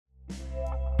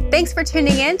Thanks for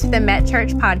tuning in to the Met Church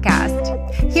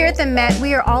podcast. Here at the Met,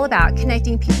 we are all about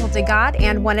connecting people to God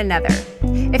and one another.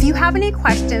 If you have any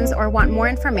questions or want more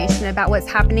information about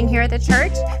what's happening here at the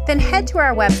church, then head to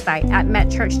our website at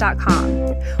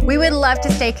metchurch.com. We would love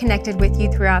to stay connected with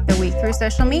you throughout the week through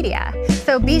social media,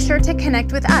 so be sure to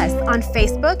connect with us on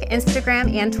Facebook,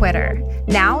 Instagram, and Twitter.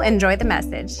 Now, enjoy the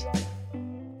message.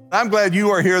 I'm glad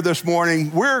you are here this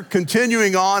morning. We're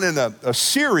continuing on in a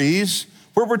series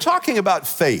where we're talking about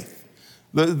faith,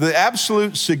 the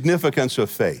absolute significance of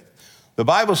faith. The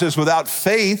Bible says without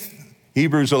faith,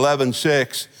 Hebrews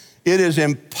 11:6, it is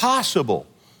impossible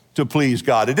to please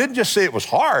God. It didn't just say it was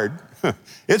hard.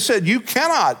 It said you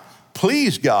cannot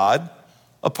please God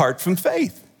apart from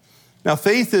faith. Now,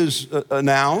 faith is a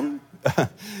noun,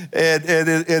 and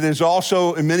it is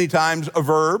also many times a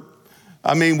verb.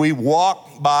 I mean, we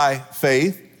walk by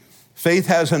faith. Faith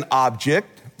has an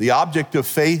object. The object of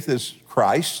faith is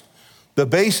Christ. The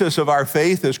basis of our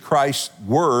faith is Christ's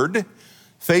word.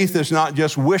 Faith is not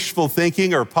just wishful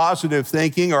thinking or positive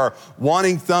thinking or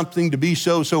wanting something to be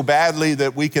so badly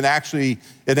that we can actually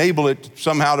enable it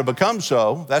somehow to become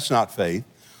so. That's not faith.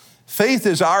 Faith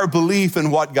is our belief in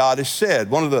what God has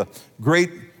said. One of the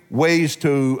great ways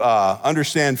to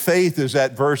understand faith is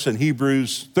that verse in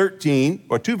Hebrews 13,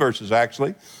 or two verses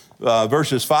actually,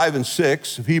 verses 5 and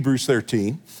 6 of Hebrews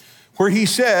 13, where he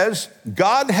says,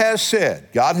 God has said,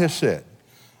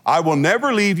 I will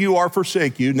never leave you or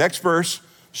forsake you. Next verse,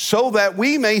 so that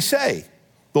we may say,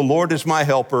 the Lord is my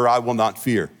helper, I will not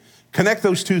fear. Connect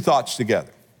those two thoughts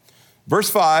together. Verse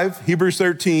 5, Hebrews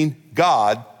 13,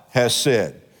 God has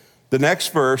said. The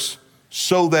next verse,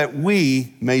 so that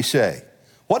we may say.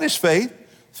 What is faith?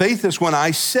 Faith is when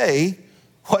I say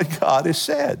what God has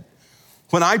said.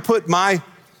 When I put my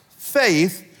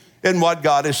faith in what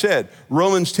God has said.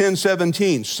 Romans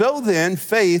 10:17. So then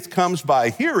faith comes by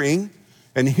hearing,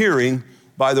 and hearing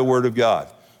by the word of God.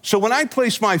 So when I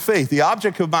place my faith, the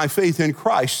object of my faith in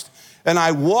Christ, and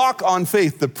I walk on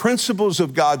faith, the principles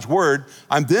of God's word,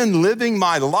 I'm then living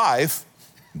my life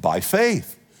by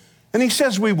faith. And he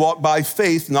says we walk by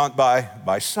faith, not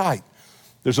by sight.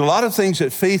 There's a lot of things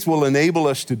that faith will enable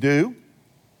us to do.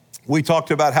 We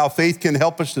talked about how faith can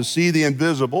help us to see the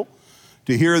invisible,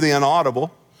 to hear the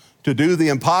inaudible, to do the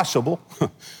impossible.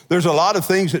 There's a lot of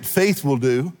things that faith will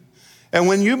do. And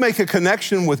when you make a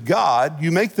connection with God,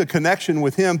 you make the connection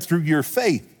with him through your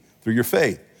faith,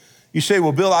 You say,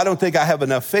 well, Bill, I don't think I have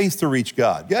enough faith to reach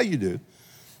God. Yeah, you do.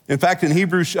 In fact,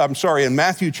 in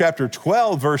Matthew chapter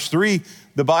 12, verse 3,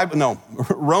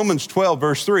 Romans 12,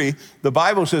 verse 3, the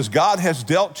Bible says God has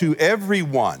dealt to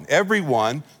everyone,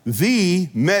 the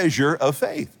measure of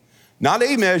faith. Not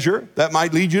a measure that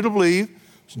might lead you to believe.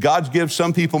 God gives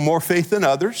some people more faith than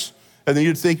others. And then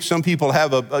you'd think some people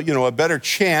have a better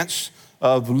chance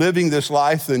of living this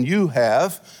life than you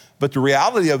have. But the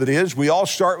reality of it is we all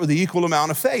start with the equal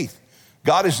amount of faith.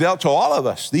 God has dealt to all of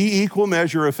us the equal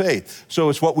measure of faith. So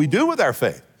it's what we do with our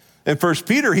faith. In 1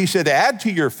 Peter, he said, add to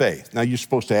your faith. Now, you're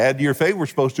supposed to add to your faith. We're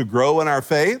supposed to grow in our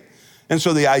faith. And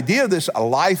so the idea of this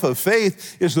life of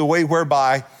faith is the way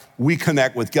whereby we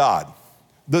connect with God.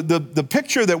 The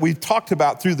picture that we've talked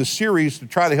about through the series to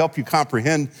try to help you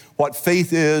comprehend what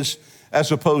faith is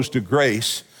as opposed to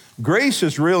grace. Grace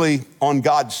is really on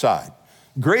God's side.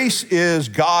 Grace is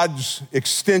God's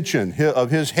extension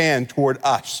of his hand toward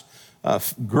us.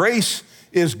 Grace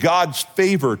is God's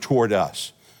favor toward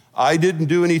us. I didn't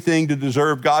do anything to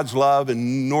deserve God's love,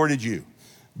 and nor did you.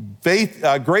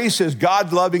 Grace is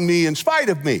God loving me in spite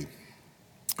of me.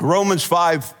 Romans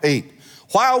 5:8.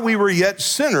 While we were yet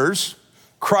sinners,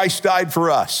 Christ died for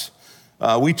us.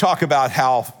 We talk about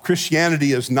how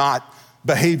Christianity is not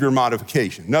behavior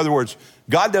modification. In other words,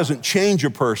 God doesn't change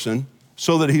a person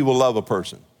so that he will love a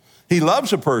person. He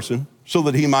loves a person so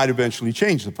that he might eventually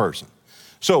change the person.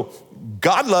 So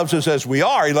God loves us as we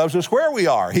are. He loves us where we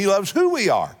are. He loves who we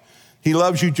are. He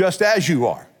loves you just as you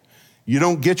are. You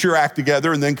don't get your act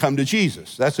together and then come to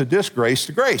Jesus. That's a disgrace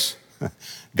to grace.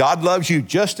 God loves you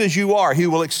just as you are. He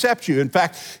will accept you. In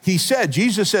fact,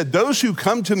 Jesus said, those who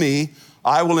come to me,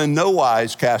 I will in no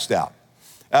wise cast out.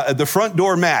 The front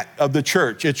door mat of the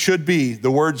church, it should be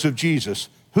the words of Jesus,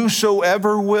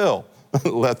 whosoever will,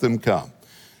 let them come.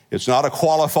 It's not a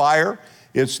qualifier.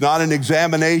 It's not an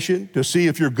examination to see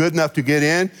if you're good enough to get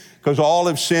in, because all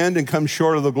have sinned and come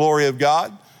short of the glory of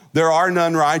God. There are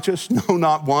none righteous, no,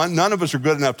 not one. None of us are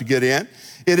good enough to get in.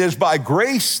 It is by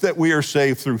grace that we are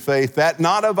saved through faith, that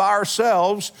not of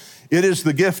ourselves. It is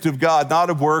the gift of God, not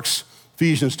of works,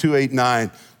 Ephesians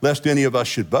 2:8-9, lest any of us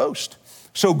should boast.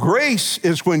 So grace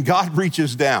is when God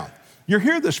reaches down. You're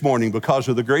here this morning because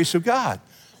of the grace of God.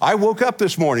 I woke up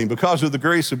this morning because of the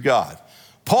grace of God.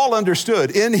 Paul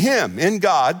understood, in him, in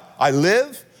God, I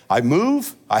live, I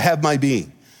move, I have my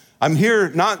being. I'm here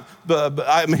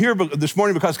this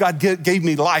morning because God gave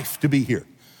me life to be here.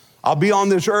 I'll be on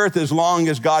this earth as long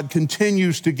as God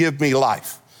continues to give me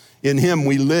life. In him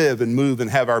we live and move and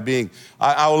have our being.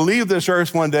 I will leave this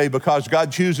earth one day because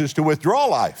God chooses to withdraw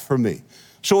life from me.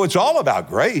 So it's all about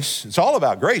grace. It's all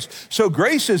about grace. So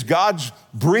grace is God's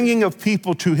bringing of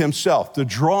people to himself, the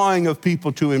drawing of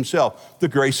people to himself, the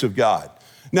grace of God.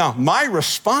 Now, my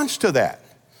response to that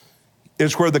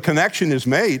is where the connection is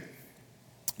made.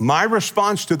 My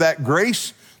response to that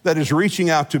grace that is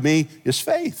reaching out to me is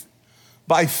faith.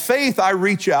 By faith, I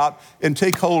reach out and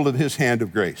take hold of his hand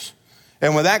of grace.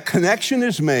 And when that connection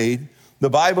is made, the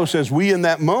Bible says we in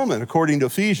that moment, according to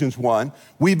Ephesians 1,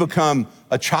 we become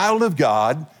a child of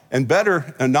God and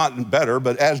better, and not better,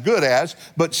 but as good as,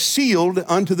 but sealed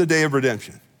unto the day of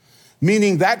redemption.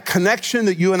 Meaning that connection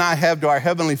that you and I have to our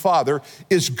Heavenly Father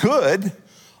is good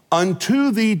unto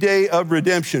the day of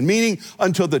redemption, meaning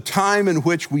until the time in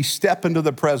which we step into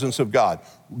the presence of God,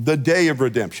 the day of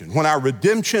redemption, when our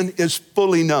redemption is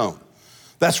fully known.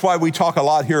 That's why we talk a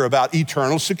lot here about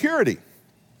eternal security.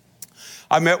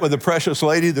 I met with a precious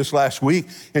lady this last week,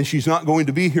 and she's not going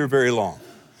to be here very long.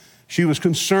 She was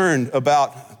concerned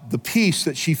about the peace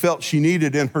that she felt she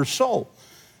needed in her soul.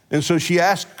 And so she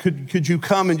asked, could you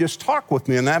come and just talk with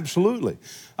me? And absolutely.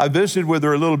 I visited with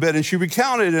her a little bit, and she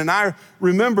recounted, and I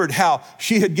remembered how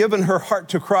she had given her heart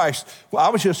to Christ. Well, I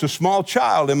was just a small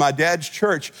child in my dad's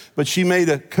church, but she made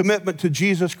a commitment to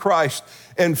Jesus Christ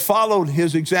and followed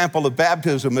his example of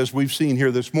baptism, as we've seen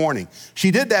here this morning.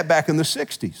 She did that back in the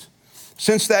 60s.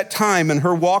 Since that time in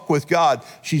her walk with God,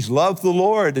 she's loved the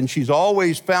Lord, and she's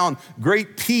always found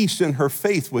great peace in her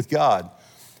faith with God.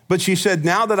 But she said,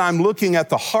 now that I'm looking at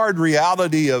the hard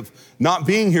reality of not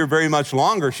being here very much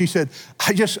longer, she said,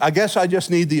 I guess I just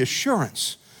need the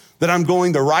assurance that I'm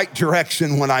going the right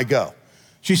direction when I go.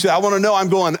 She said, I want to know I'm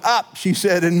going up, she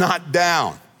said, and not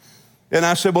down. And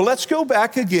I said, well, let's go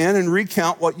back again and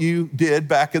recount what you did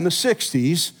back in the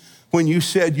 60s when you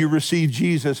said you received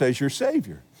Jesus as your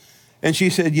Savior. And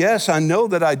she said, yes, I know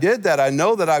that I did that. I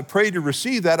know that I prayed to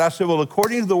receive that. I said, well,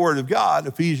 according to the word of God,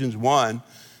 Ephesians 1,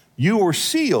 you were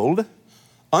sealed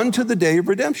unto the day of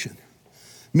redemption.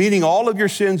 Meaning all of your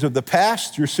sins of the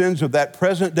past, your sins of that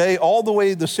present day, all the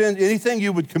way the sin, anything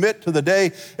you would commit to the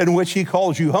day in which he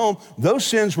calls you home, those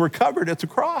sins were covered at the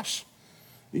cross.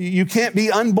 You can't be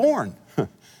unborn.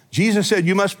 Jesus said,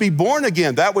 you must be born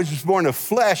again. That which is born of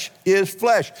flesh is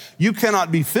flesh. You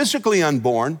cannot be physically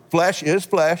unborn. Flesh is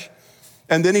flesh.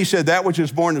 And then he said, that which is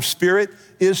born of spirit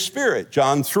is spirit,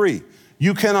 John 3.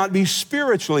 You cannot be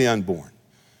spiritually unborn.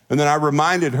 And then I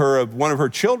reminded her of one of her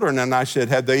children, and I said,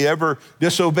 have they ever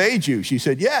disobeyed you? She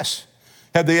said, yes.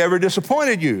 Have they ever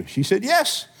disappointed you? She said,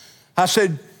 yes. I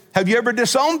said, have you ever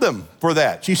disowned them for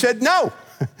that? She said, no.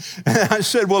 And I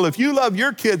said, well, if you love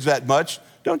your kids that much,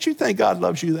 don't you think God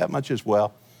loves you that much as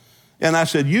well? And I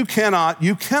said, you cannot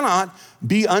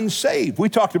be unsaved. We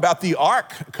talked about the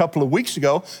ark a couple of weeks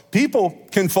ago. People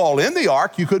can fall in the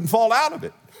ark. You couldn't fall out of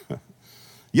it.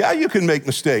 Yeah, you can make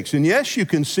mistakes, and yes, you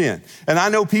can sin. And I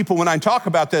know people, when I talk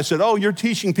about that, said, oh, you're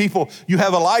teaching people you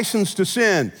have a license to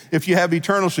sin if you have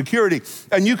eternal security,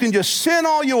 and you can just sin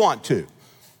all you want to.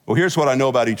 Well, here's what I know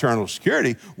about eternal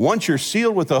security. Once you're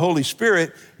sealed with the Holy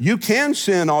Spirit, you can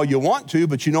sin all you want to,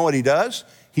 but you know what he does?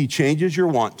 He changes your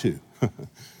want to.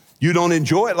 You don't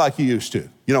enjoy it like you used to.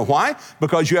 You know why?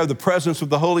 Because you have the presence of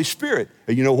the Holy Spirit.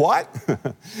 And you know what?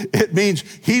 It means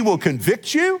he will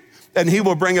convict you, and he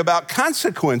will bring about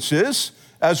consequences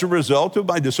as a result of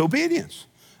my disobedience.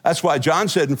 That's why John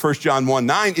said in 1 John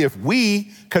 1:9, if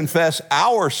we confess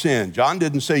our sin, John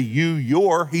didn't say you,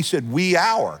 your, he said we,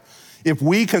 our. If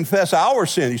we confess our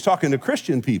sin, he's talking to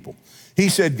Christian people. He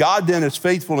said, God then is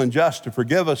faithful and just to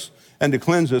forgive us and to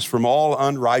cleanse us from all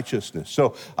unrighteousness.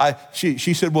 So she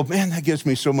said, well, man, that gives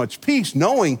me so much peace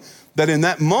knowing that in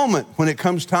that moment when it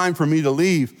comes time for me to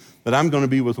leave, that I'm going to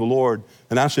be with the Lord.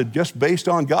 And I said, just based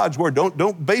on God's word.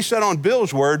 Don't base that on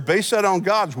Bill's word. Base that on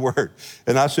God's word.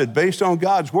 And I said, based on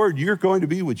God's word, you're going to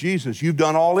be with Jesus. You've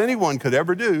done all anyone could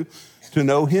ever do to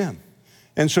know him.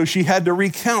 And so she had to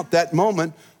recount that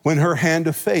moment when her hand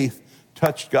of faith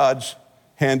touched God's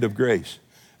hand of grace.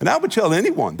 And I would tell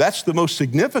anyone, that's the most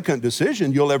significant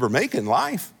decision you'll ever make in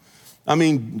life. I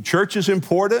mean, church is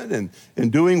important,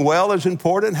 and doing well is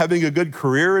important, having a good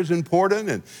career is important,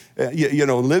 and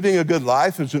living a good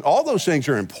life is, all those things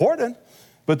are important.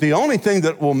 But the only thing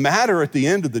that will matter at the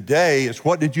end of the day is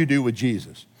what did you do with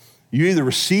Jesus? You either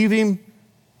receive him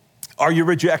or you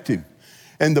reject him.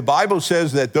 And the Bible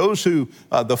says that those who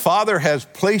the Father has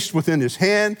placed within his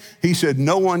hand, he said,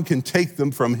 no one can take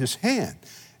them from his hand.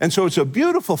 And so it's a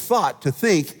beautiful thought to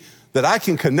think that I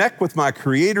can connect with my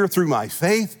Creator through my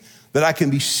faith, that I can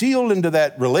be sealed into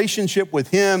that relationship with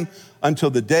him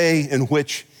until the day in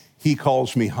which he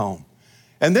calls me home.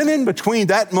 And then in between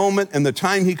that moment and the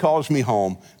time he calls me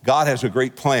home, God has a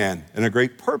great plan and a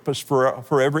great purpose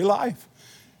for every life.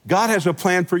 God has a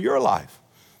plan for your life.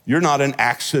 You're not an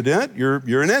accident,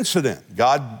 you're an incident.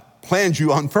 God plans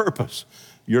you on purpose.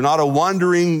 You're not a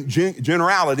wandering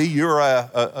generality, you're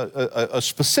a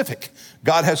specific.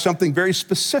 God has something very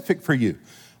specific for you.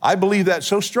 I believe that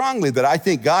so strongly that I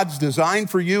think God's design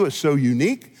for you is so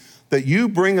unique that you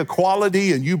bring a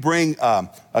quality and you bring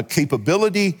a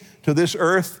capability to this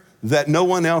earth that no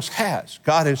one else has.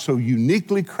 God has so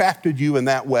uniquely crafted you in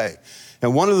that way.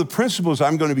 And one of the principles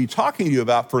I'm going to be talking to you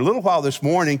about for a little while this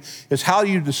morning is how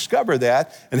you discover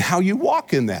that and how you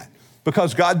walk in that.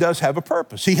 Because God does have a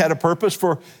purpose. He had a purpose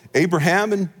for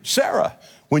Abraham and Sarah.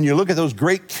 When you look at those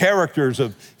great characters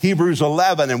of Hebrews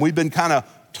 11, and we've been kind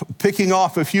of picking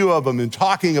off a few of them and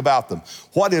talking about them,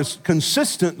 what is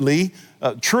consistently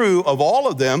true of all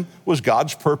of them was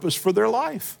God's purpose for their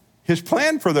life, his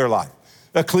plan for their life.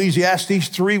 Ecclesiastes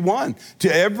 3:1,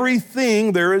 to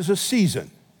everything there is a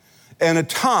season and a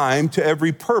time to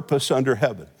every purpose under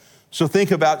heaven. So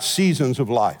think about seasons of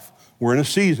life. We're in a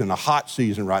season, a hot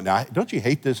season right now. Don't you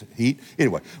hate this heat?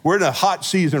 Anyway, we're in a hot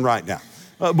season right now.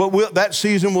 But that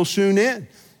season will soon end.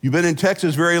 You've been in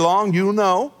Texas very long, you'll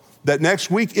know that next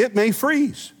week it may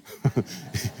freeze.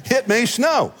 It may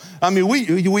snow. I mean, we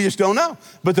just don't know.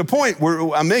 But the point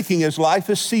I'm making is life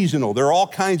is seasonal. There are all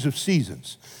kinds of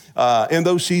seasons. And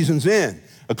those seasons end.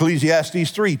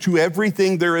 Ecclesiastes 3, to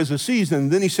everything there is a season.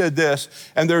 And then he said this,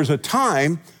 and there's a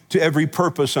time to every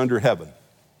purpose under heaven.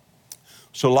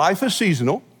 So life is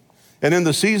seasonal. And in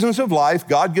the seasons of life,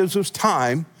 God gives us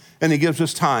time, and he gives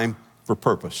us time for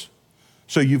purpose.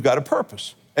 So you've got a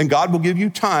purpose. And God will give you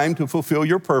time to fulfill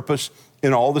your purpose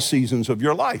in all the seasons of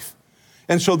your life.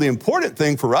 And so the important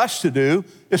thing for us to do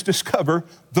is discover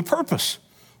the purpose.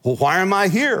 Well, why am I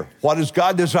here? What does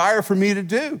God desire for me to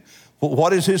do? Well,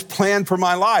 what is his plan for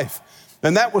my life?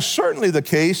 And that was certainly the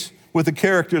case with the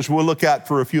characters we'll look at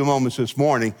for a few moments this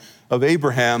morning of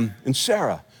Abraham and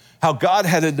Sarah. How God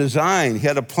had a design, he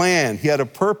had a plan, he had a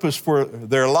purpose for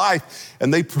their life,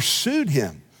 and they pursued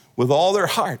him with all their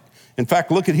heart. In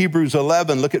fact, look at Hebrews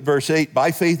 11, look at verse 8.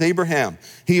 By faith, Abraham,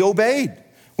 he obeyed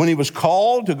when he was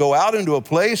called to go out into a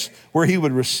place where he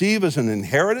would receive as an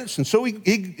inheritance. And so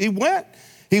he went.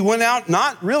 He went out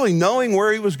not really knowing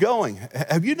where he was going.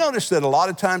 Have you noticed that a lot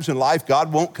of times in life,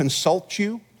 God won't consult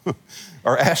you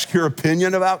or ask your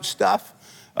opinion about stuff,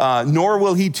 nor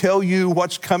will he tell you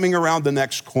what's coming around the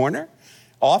next corner?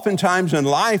 Oftentimes in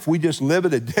life, we just live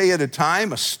it a day at a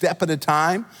time, a step at a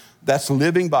time. That's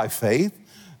living by faith.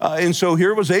 And so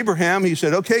here was Abraham. He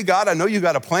said, okay, God, I know you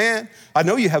got a plan. I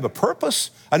know you have a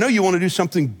purpose. I know you want to do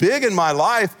something big in my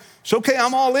life. It's okay,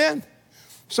 I'm all in.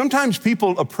 Sometimes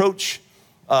people approach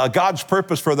God's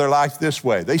purpose for their life this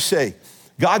way. They say,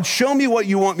 God, show me what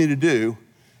you want me to do,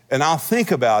 and I'll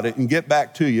think about it and get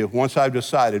back to you once I've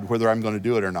decided whether I'm going to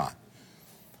do it or not.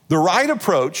 The right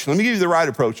approach, let me give you the right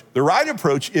approach. The right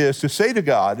approach is to say to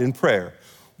God in prayer,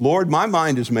 Lord, my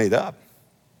mind is made up.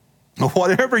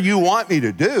 Whatever you want me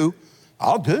to do,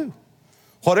 I'll do.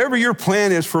 Whatever your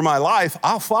plan is for my life,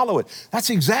 I'll follow it. That's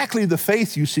exactly the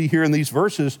faith you see here in these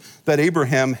verses that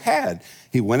Abraham had.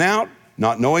 He went out,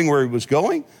 not knowing where he was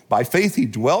going. By faith, he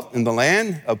dwelt in the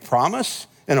land of promise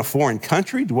in a foreign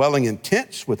country, dwelling in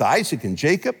tents with Isaac and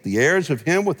Jacob, the heirs of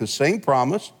him with the same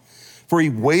promise. For he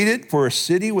waited for a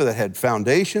city that had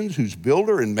foundations, whose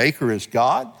builder and maker is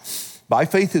God. By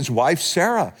faith, his wife,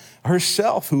 Sarah,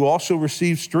 herself, who also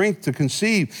received strength to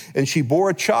conceive, and she bore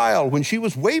a child when she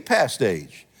was way past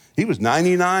age. He was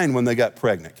 99 when they got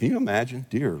pregnant. Can you imagine?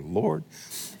 Dear Lord.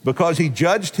 Because he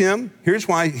judged him, here's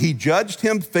why, he judged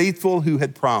him faithful who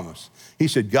had promised. He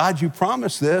said, God, you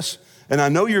promised this, and I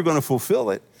know you're going to fulfill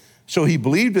it. So he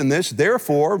believed in this.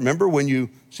 Therefore, remember when you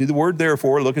see the word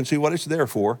therefore, look and see what it's there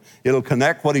for. It'll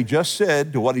connect what he just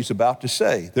said to what he's about to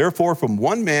say. Therefore, from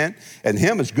one man, and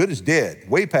him as good as dead,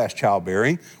 way past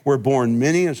childbearing, were born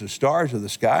many as the stars of the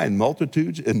sky and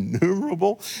multitudes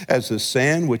innumerable as the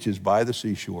sand which is by the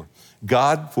seashore.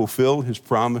 God fulfilled his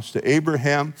promise to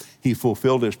Abraham. He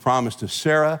fulfilled his promise to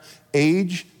Sarah.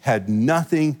 Age had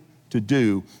nothing to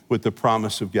do with the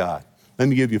promise of God. Let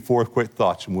me give you 4 quick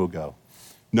thoughts and we'll go.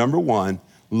 Number 1,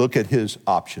 look at his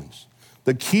options.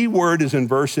 The key word is in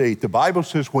verse 8. The Bible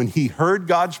says when he heard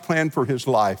God's plan for his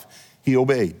life, he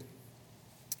obeyed.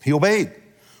 He obeyed.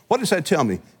 What does that tell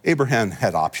me? Abraham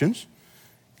had options.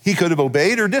 He could have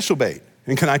obeyed or disobeyed.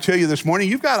 And can I tell you this morning,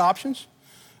 you've got options.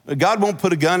 God won't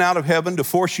put a gun out of heaven to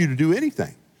force you to do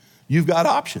anything. You've got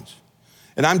options.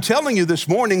 And I'm telling you this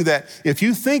morning that if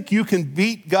you think you can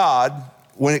beat God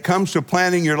when it comes to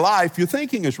planning your life, your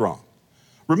thinking is wrong.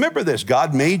 Remember this,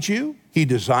 God made you, He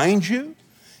designed you,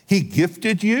 He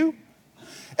gifted you,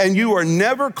 and you are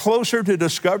never closer to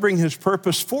discovering His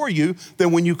purpose for you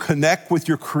than when you connect with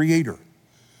your Creator.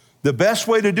 The best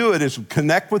way to do it is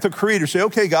connect with the Creator. Say,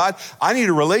 okay, God, I need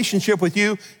a relationship with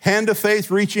you, hand of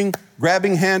faith, reaching,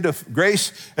 grabbing hand of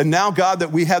grace. And now, God,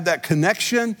 that we have that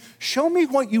connection, show me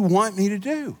what you want me to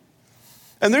do.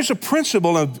 And there's a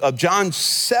principle of John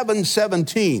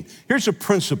 7:17. Here's a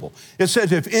principle. It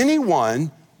says, if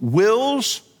anyone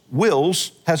has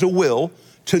a will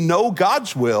to know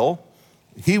God's will,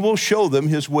 He will show them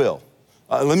His will.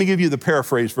 Let me give you the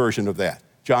paraphrase version of that,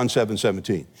 John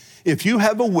 7:17. If you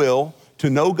have a will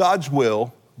to know God's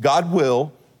will, God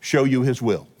will show you His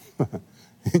will.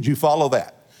 Did you follow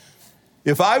that?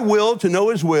 If I will to know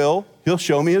His will, He'll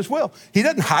show me His will. He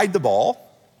doesn't hide the ball.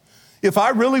 If I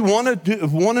really want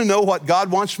to know what God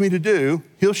wants me to do,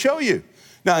 He'll show you.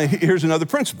 Now, here's another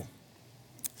principle.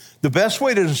 The best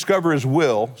way to discover His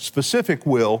will, specific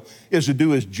will, is to do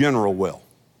His general will.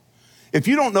 If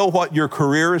you don't know what your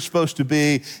career is supposed to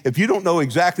be, if you don't know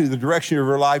exactly the direction of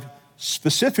your life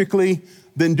specifically,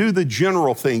 then do the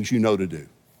general things you know to do.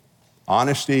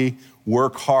 Honesty,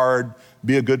 work hard,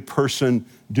 be a good person,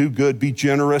 do good, be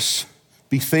generous,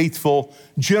 be faithful,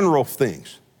 general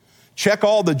things. Check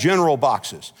all the general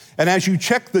boxes. And as you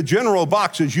check the general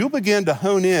boxes, you'll begin to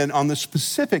hone in on the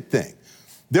specific thing.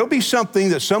 There'll be something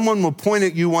that someone will point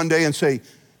at you one day and say,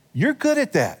 you're good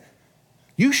at that.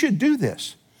 You should do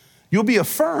this. You'll be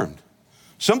affirmed.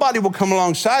 Somebody will come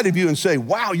alongside of you and say,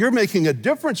 wow, you're making a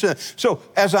difference. So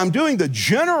as I'm doing the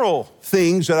general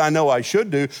things that I know I should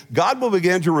do, God will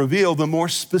begin to reveal the more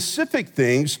specific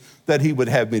things that He would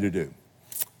have me to do.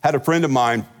 Had a friend of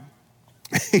mine,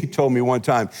 he told me one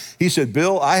time, he said,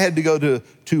 Bill, I had to go to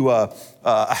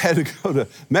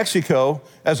Mexico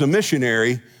as a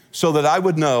missionary so that I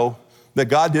would know that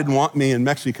God didn't want me in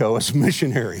Mexico as a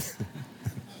missionary.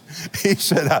 He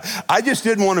said, I just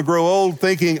didn't want to grow old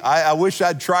thinking, I wish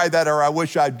I'd tried that or I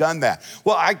wish I'd done that.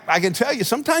 Well, I can tell you,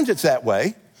 sometimes it's that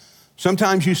way.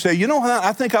 Sometimes you say, you know what,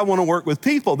 I think I want to work with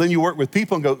people. Then you work with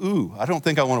people and go, ooh, I don't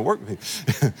think I want to work with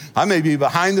people. I may be a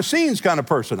behind the scenes kind of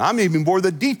person. I'm even more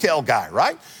the detail guy,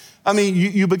 right? I mean,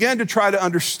 you begin to try to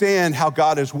understand how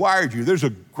God has wired you. There's a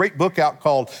great book out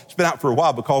it's been out for a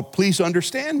while, but called Please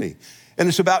Understand Me. And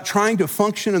it's about trying to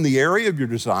function in the area of your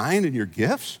design and your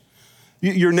gifts.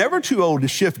 You're never too old to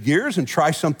shift gears and try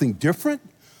something different.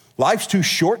 Life's too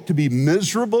short to be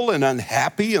miserable and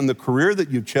unhappy in the career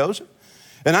that you've chosen.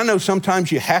 And I know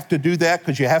sometimes you have to do that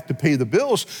because you have to pay the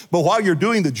bills, but while you're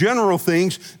doing the general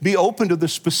things, be open to the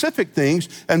specific things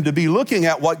and to be looking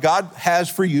at what God has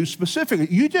for you specifically.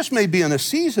 You just may be in a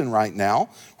season right now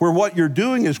where what you're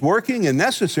doing is working and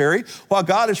necessary while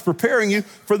God is preparing you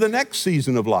for the next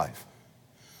season of life.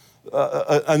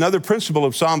 Another principle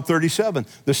of Psalm 37,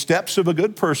 the steps of a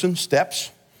good person, steps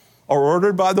are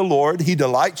ordered by the Lord. He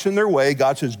delights in their way.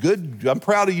 God says, good, I'm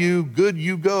proud of you, good,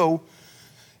 you go.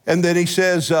 And then he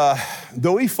says,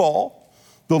 though he fall,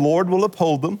 the Lord will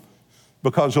uphold them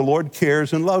because the Lord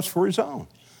cares and loves for His own.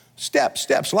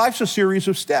 Steps. Life's a series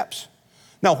of steps.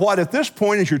 Now, what at this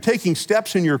point, as you're taking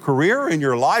steps in your career, in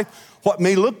your life, what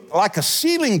may look like a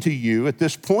ceiling to you at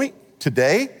this point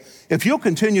today, if you'll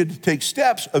continue to take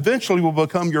steps, eventually will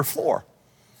become your floor.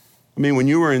 I mean, when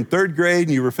you were in third grade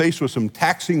and you were faced with some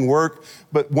taxing work,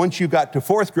 but once you got to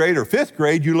fourth grade or fifth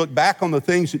grade, you look back on the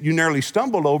things that you nearly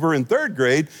stumbled over in third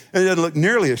grade, and it doesn't look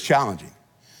nearly as challenging.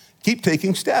 Keep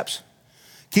taking steps.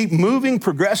 Keep moving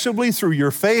progressively through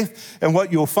your faith, and what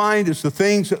you'll find is the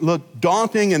things that look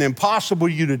daunting and impossible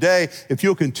to you today, if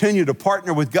you'll continue to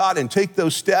partner with God and take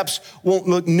those steps, won't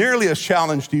look nearly as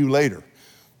challenging to you later.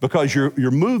 Because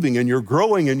you're moving and you're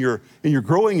growing and you're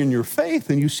growing in your faith.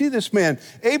 And you see this man,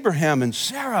 Abraham and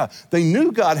Sarah, they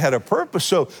knew God had a purpose,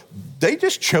 so they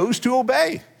just chose to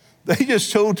obey. They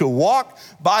just chose to walk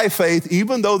by faith,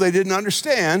 even though they didn't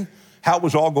understand how it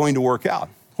was all going to work out,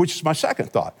 which is my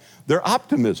second thought. Their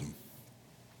optimism.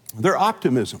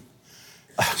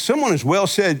 Someone has well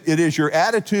said, it is your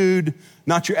attitude,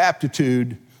 not your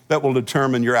aptitude, that will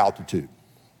determine your altitude.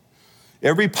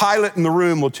 Every pilot in the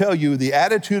room will tell you the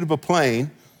attitude of a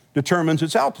plane determines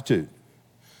its altitude.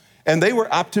 And they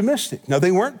were optimistic. Now,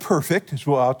 they weren't perfect, as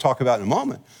well I'll talk about in a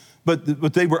moment,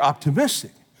 but they were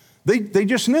optimistic. They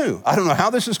just knew, I don't know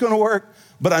how this is going to work,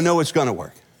 but I know it's going to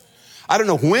work. I don't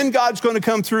know when God's going to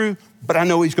come through, but I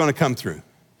know he's going to come through.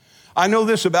 I know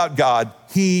this about God,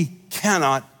 he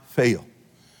cannot fail.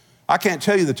 I can't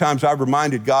tell you the times I've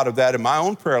reminded God of that in my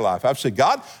own prayer life. I've said,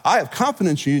 God, I have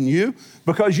confidence in you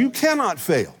because you cannot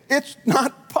fail. It's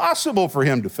not possible for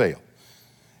him to fail.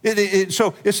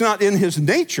 So it's not in his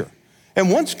nature. And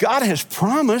once God has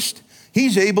promised,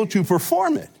 he's able to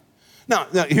perform it. Now,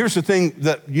 here's the thing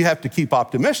that you have to keep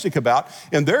optimistic about.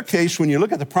 In their case, when you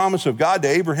look at the promise of God to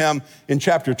Abraham in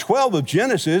chapter 12 of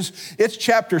Genesis, it's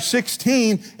chapter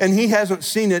 16, and he hasn't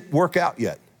seen it work out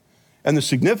yet. And the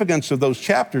significance of those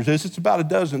chapters is it's about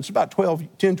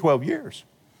 10, 12 years.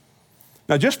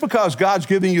 Now, just because God's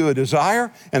giving you a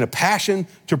desire and a passion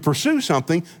to pursue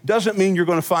something doesn't mean you're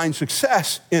going to find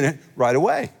success in it right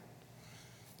away.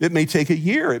 It may take a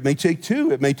year, it may take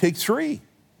 2, it may take 3.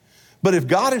 But if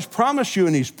God has promised you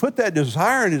and he's put that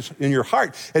desire in your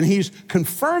heart and he's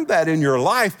confirmed that in your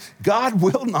life, God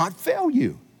will not fail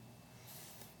you.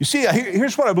 You see,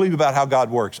 here's what I believe about how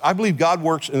God works. I believe God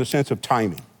works in a sense of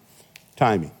timing.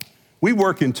 Timing. We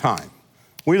work in time.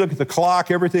 We look at the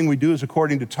clock, everything we do is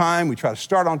according to time. We try to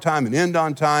start on time and end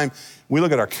on time. We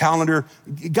look at our calendar.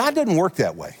 God doesn't work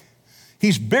that way.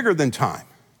 He's bigger than time.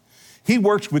 He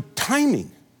works with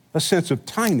timing, a sense of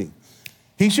timing.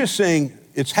 He's just saying,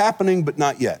 it's happening, but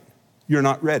not yet. You're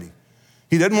not ready.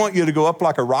 He doesn't want you to go up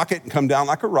like a rocket and come down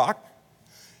like a rock.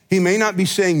 He may not be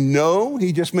saying no.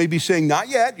 He just may be saying, not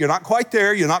yet. You're not quite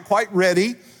there. You're not quite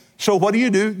ready. So what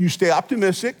do? You stay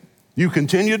optimistic. You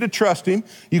continue to trust him.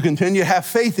 You continue to have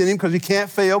faith in him because he can't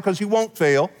fail, because he won't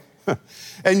fail.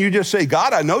 And you just say,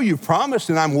 God, I know you've promised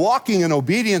and I'm walking in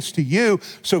obedience to you.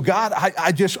 So God, I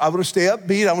want to stay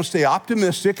upbeat. I want to stay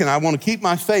optimistic and I want to keep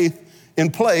my faith in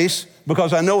place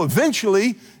because I know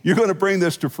eventually you're going to bring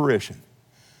this to fruition.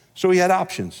 So he had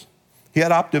options. He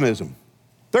had optimism.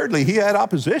 Thirdly, he had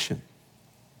opposition.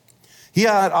 He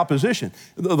had opposition.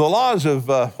 The laws of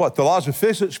The laws of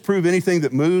physics prove anything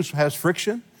that moves has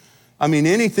friction. I mean,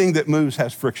 anything that moves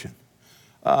has friction.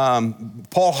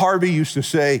 Paul Harvey used to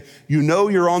say, you know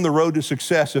you're on the road to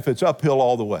success if it's uphill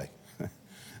all the way.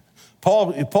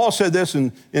 Paul said this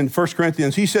in 1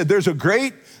 Corinthians. He said, there's a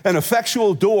great and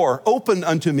effectual door opened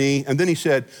unto me. And then he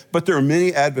said, but there are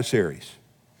many adversaries.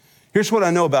 Here's what I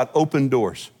know about open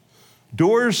doors.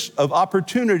 Doors of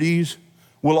opportunities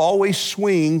will always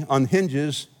swing on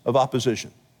hinges of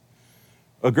opposition.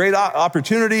 A great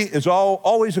opportunity is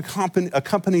always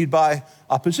accompanied by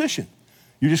opposition.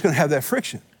 You're just going to have that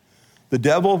friction. The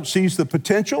devil sees the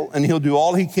potential and he'll do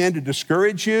all he can to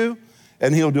discourage you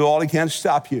and he'll do all he can to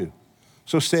stop you.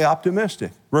 So stay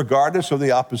optimistic, regardless of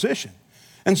the opposition.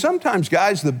 And sometimes,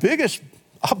 guys, the biggest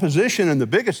opposition and the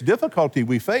biggest difficulty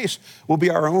we face will be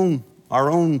our own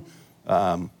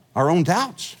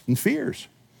doubts and fears.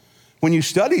 When you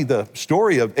study the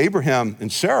story of Abraham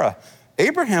and Sarah,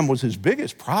 Abraham was his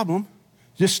biggest problem,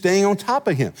 just staying on top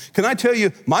of him. Can I tell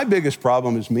you, my biggest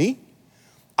problem is me.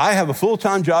 I have a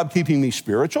full-time job keeping me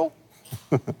spiritual.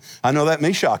 I know that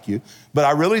may shock you, but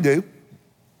I really do.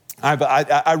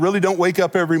 I really don't wake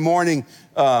up every morning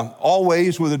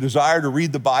always with a desire to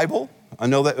read the Bible. I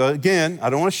know that, again,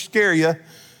 I don't want to scare you,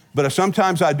 but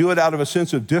sometimes I do it out of a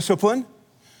sense of discipline.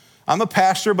 I'm a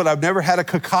pastor, but I've never had a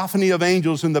cacophony of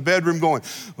angels in the bedroom going,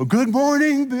 well, good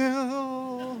morning,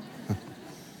 Bill.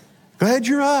 Glad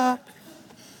you're up.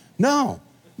 No,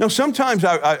 sometimes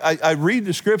I read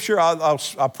the scripture.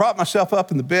 I'll prop myself up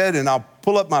in the bed and I'll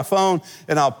pull up my phone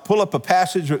and I'll pull up a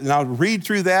passage and I'll read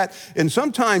through that. And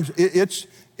sometimes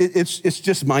it's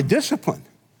just my discipline.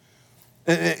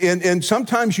 And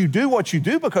sometimes you do what you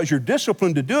do because you're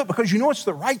disciplined to do it because you know it's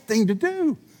the right thing to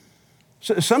do.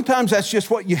 So sometimes that's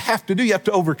just what you have to do. You have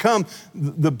to overcome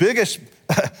the biggest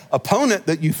opponent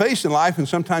that you face in life, and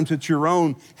sometimes it's your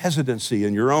own hesitancy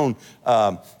and your own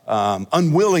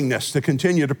unwillingness to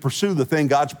continue to pursue the thing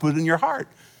God's put in your heart.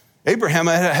 Abraham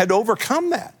had to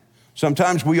overcome that.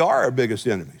 Sometimes we are our biggest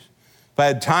enemies. If I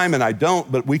had time, and I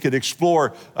don't, but we could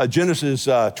explore Genesis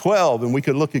 12, and we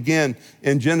could look again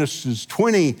in Genesis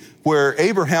 20, where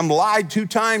Abraham lied 2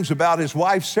 times about his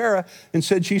wife Sarah and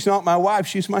said, she's not my wife,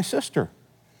 she's my sister.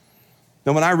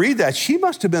 Now, when I read that, she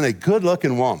must have been a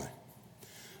good-looking woman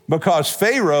because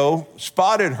Pharaoh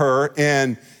spotted her,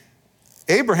 and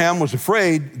Abraham was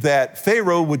afraid that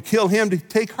Pharaoh would kill him to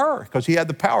take her because he had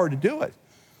the power to do it.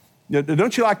 Now,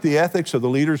 don't you like the ethics of the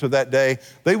leaders of that day?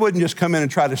 They wouldn't just come in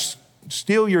and try to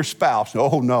steal your spouse.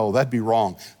 Oh, no, that'd be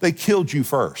wrong. They killed you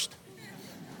first.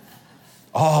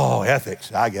 Oh,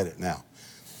 ethics, I get it now.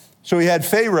 So he had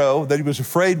Pharaoh that he was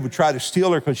afraid would try to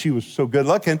steal her because she was so good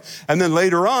looking. And then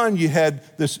later on, you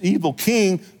had this evil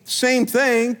king, same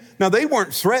thing. Now, they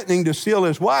weren't threatening to steal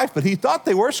his wife, but he thought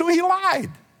they were, so he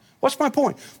lied. What's my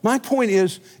point? My point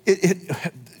is,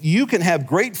 you can have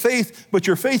great faith, but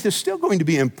your faith is still going to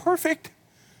be imperfect.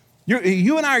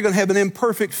 You and I are going to have an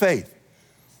imperfect faith.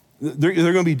 There are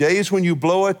going to be days when you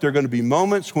blow it. There are going to be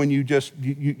moments when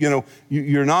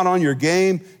you're not on your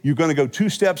game. You're going to go 2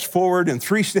 steps forward and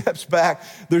 3 steps back.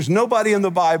 There's nobody in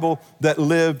the Bible that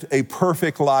lived a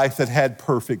perfect life that had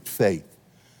perfect faith.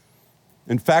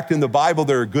 In fact, in the Bible,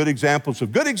 there are good examples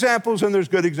of good examples, and there's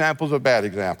good examples of bad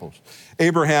examples.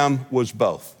 Abraham was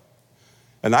both.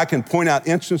 And I can point out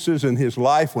instances in his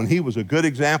life when he was a good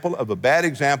example of a bad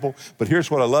example, but here's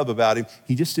what I love about him.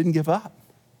 He just didn't give up.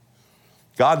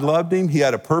 God loved him. He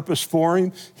had a purpose for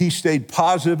him. He stayed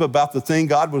positive about the thing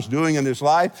God was doing in his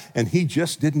life, and he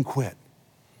just didn't quit.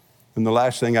 And the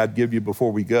last thing I'd give you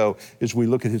before we go is we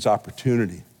look at his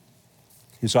opportunity.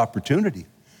 His opportunity.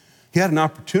 He had an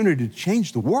opportunity to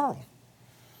change the world.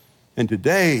 And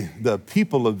today, the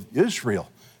people of Israel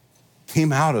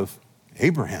came out of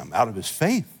Abraham, out of his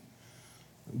faith.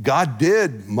 God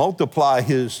did multiply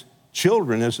his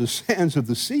children as the sands of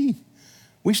the sea.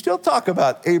 We still talk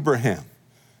about Abraham.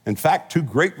 In fact, 2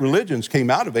 great religions came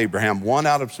out of Abraham, one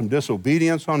out of some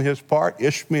disobedience on his part,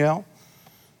 Ishmael,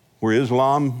 where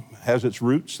Islam has its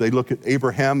roots. They look at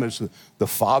Abraham as the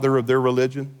father of their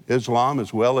religion, Islam,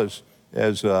 as well as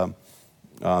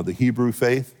the Hebrew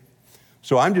faith.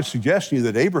 So I'm just suggesting to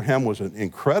you that Abraham was an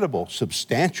incredible,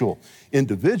 substantial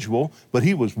individual, but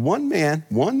he was one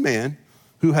man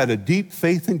who had a deep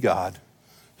faith in God,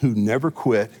 who never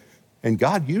quit, and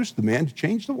God used the man to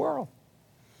change the world.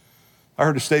 I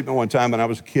heard a statement one time when I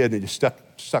was a kid, and it just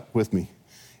stuck with me.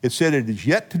 It said, "It is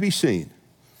yet to be seen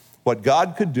what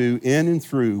God could do in and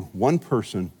through one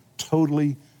person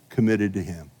totally committed to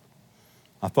him."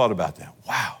 I thought about that.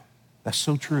 Wow, that's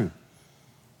so true.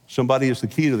 Somebody is the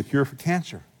key to the cure for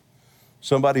cancer.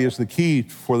 Somebody is the key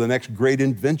for the next great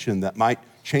invention that might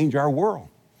change our world.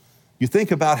 You think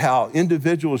about how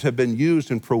individuals have been used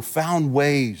in profound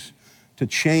ways to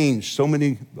change so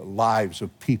many lives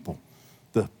of people.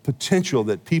 The potential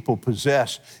that people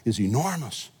possess is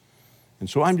enormous. And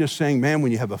so I'm just saying, man,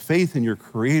 when you have a faith in your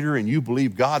Creator and you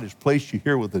believe God has placed you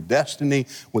here with a destiny,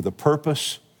 with a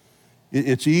purpose,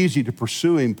 it's easy to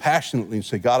pursue Him passionately and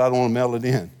say, God, I don't want to mail it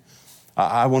in.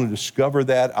 I want to discover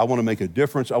that. I want to make a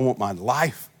difference. I want my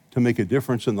life to make a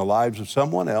difference in the lives of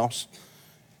someone else.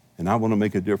 And I want to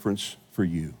make a difference for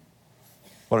you.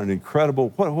 What an incredible,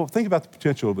 think about the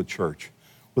potential of a church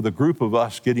with a group of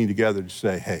us getting together to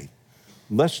say, hey,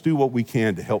 let's do what we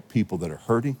can to help people that are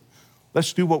hurting.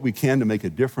 Let's do what we can to make a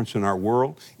difference in our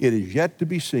world. It is yet to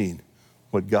be seen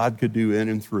what God could do in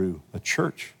and through a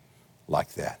church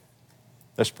like that.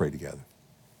 Let's pray together.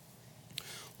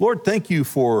 Lord, thank you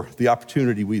for the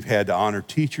opportunity we've had to honor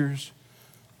teachers,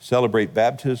 celebrate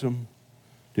baptism,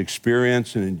 to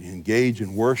experience and engage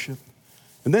in worship,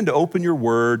 and then to open your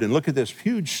word and look at this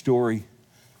huge story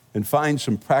and find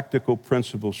some practical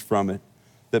principles from it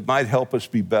that might help us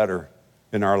be better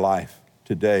in our life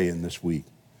today and this week.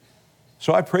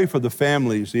 So I pray for the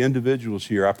families, the individuals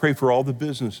here. I pray for all the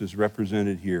businesses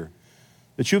represented here,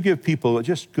 that you'll give people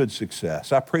just good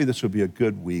success. I pray this will be a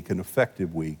good week, an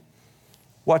effective week.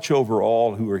 Watch over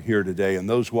all who are here today and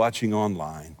those watching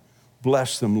online.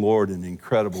 Bless them, Lord, in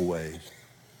incredible ways.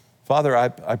 Father, I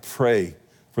pray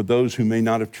for those who may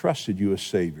not have trusted you as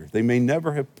Savior. They may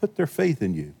never have put their faith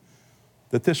in you,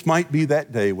 that this might be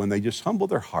that day when they just humble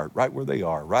their heart right where they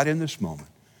are, right in this moment,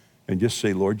 and just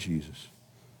say, Lord Jesus,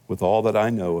 with all that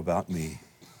I know about me,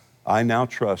 I now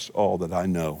trust all that I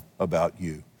know about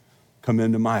you. Come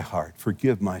into my heart,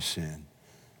 forgive my sin,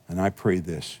 and I pray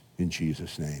this in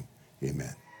Jesus' name.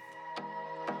 Amen.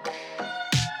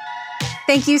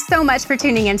 Thank you so much for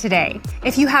tuning in today.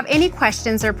 If you have any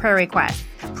questions or prayer requests,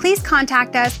 please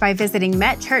contact us by visiting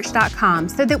metchurch.com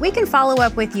so that we can follow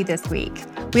up with you this week.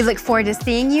 We look forward to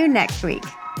seeing you next week.